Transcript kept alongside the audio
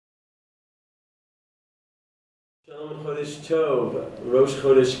Shalom and Chodesh Tov, Rosh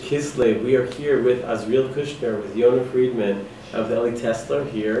Chodesh Kislev. We are here with Azriel Kushner, with Yonah Friedman of the Eli Tesla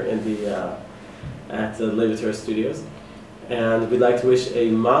here in at the HaTorah Studios. And we'd like to wish a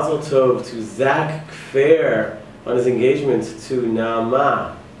Mazel Tov to Zach Kfair on his engagement to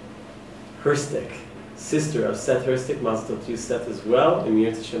Naama Herstick, sister of Seth Herstick. Mazel Tov to you, Seth, as well.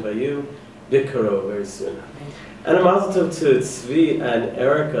 Emir Tashem Bayu, Bikaro, very soon. And a Mazel Tov to Tzvi and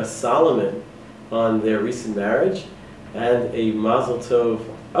Erica Solomon on their recent marriage, and a Mazel Tov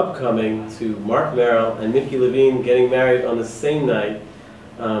upcoming to Mark Merrill and Nikki Levine getting married on the same night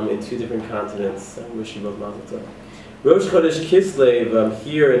in two different continents. I wish you both Mazel Tov. Rosh Chodesh Kislev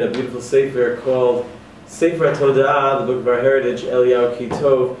here in a beautiful sefer called Sefer HaTorah-Rav, the book of our heritage, Eliyahu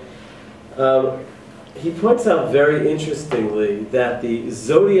Kitov. He points out very interestingly that the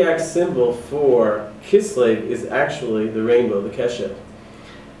zodiac symbol for Kislev is actually the rainbow, the keshet.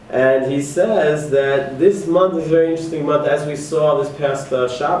 And he says that this month is a very interesting month. As we saw this past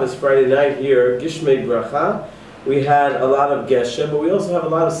Shabbos, Friday night here, Gishmei Bracha, we had a lot of Geshem, but we also have a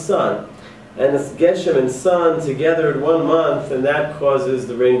lot of sun. And this Geshem and sun together in 1 month, and that causes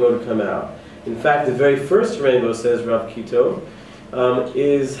the rainbow to come out. In fact, the very first rainbow, says Rav Kitov,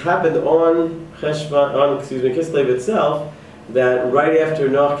 happened on Kislev itself, that right after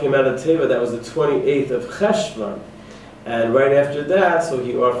Noach came out of Teva, that was the 28th of Cheshvan. And right after that, so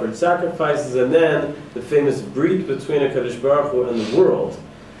he offered sacrifices, and then the famous brit between HaKadosh Baruch Hu and the world.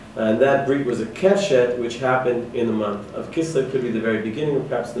 And that brit was a keshet, which happened in the month of Kislev. Could be the very beginning, or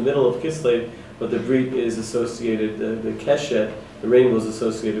perhaps the middle of Kislev, but the brit is associated, the keshet, the rainbow is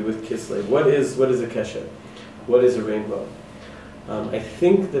associated with Kislev. What is a keshet? What is a rainbow? I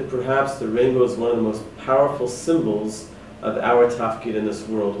think that perhaps the rainbow is one of the most powerful symbols of our tafkid in this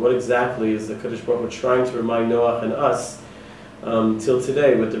world. What exactly is the Kadosh Baruch Hu trying to remind Noach and us till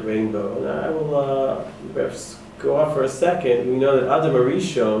today with the rainbow? And I will perhaps go off for a second. We know that Adam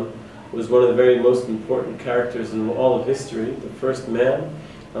Arishon was one of the very most important characters in all of history, the first man,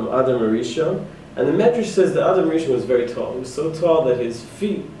 Adam Arishon. And the Medrash says that Adam Arishon was very tall. He was so tall that his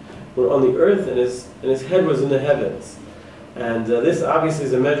feet were on the earth and his head was in the heavens. And this obviously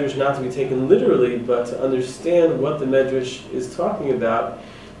is a medrash not to be taken literally, but to understand what the medrash is talking about,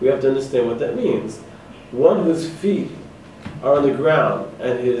 we have to understand what that means. One whose feet are on the ground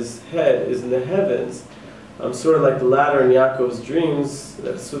and his head is in the heavens, sort of like the ladder in Yaakov's dreams,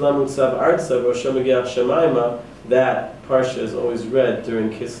 that Sulam Utzav Artzav or Shemagiach Shemaima, that parsha is always read during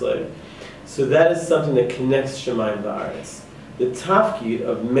Kislev. So that is something that connects Shemayim Ba'aretz. The tafkid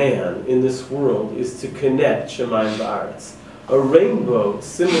of man in this world is to connect Shemayim Ba'aretz. A rainbow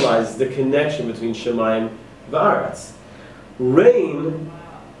symbolizes the connection between Shemayim V'aretz. Rain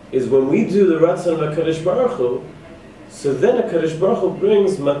is when we do the Ratzon of HaKadosh Baruch Hu, so then HaKadosh Baruch Hu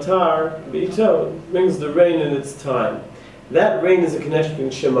brings Matar B'ito, brings the rain in its time. That rain is a connection between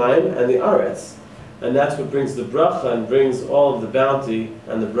Shemayim and the Aretz, and that's what brings the bracha and brings all of the bounty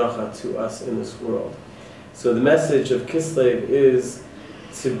and the bracha to us in this world. So the message of Kislev is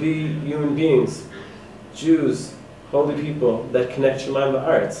to be human beings, Jews, holy people that connect Shemayim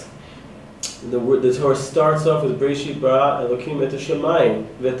Ba'aretz. The Torah starts off with Bereshit bara Elokim et Shemayim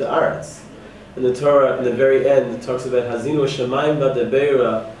v'et Haaretz. And the Torah, in the very end, it talks about Hazinu Shemayim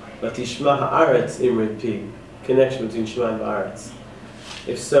v'debeira v'tishma haaretz imrit pi. Connection between Shemayim Ba'aretz.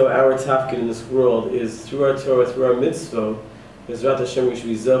 If so, our tafkid in this world is through our Torah, through our mitzvot, Bezrat Hashem we should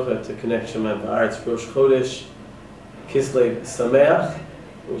be zocheh to connect Shemayim Ba'aretz. Rosh Chodesh Kislev Sameach.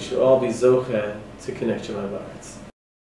 We should all be zocheh to connect Shemayim Ba'aretz.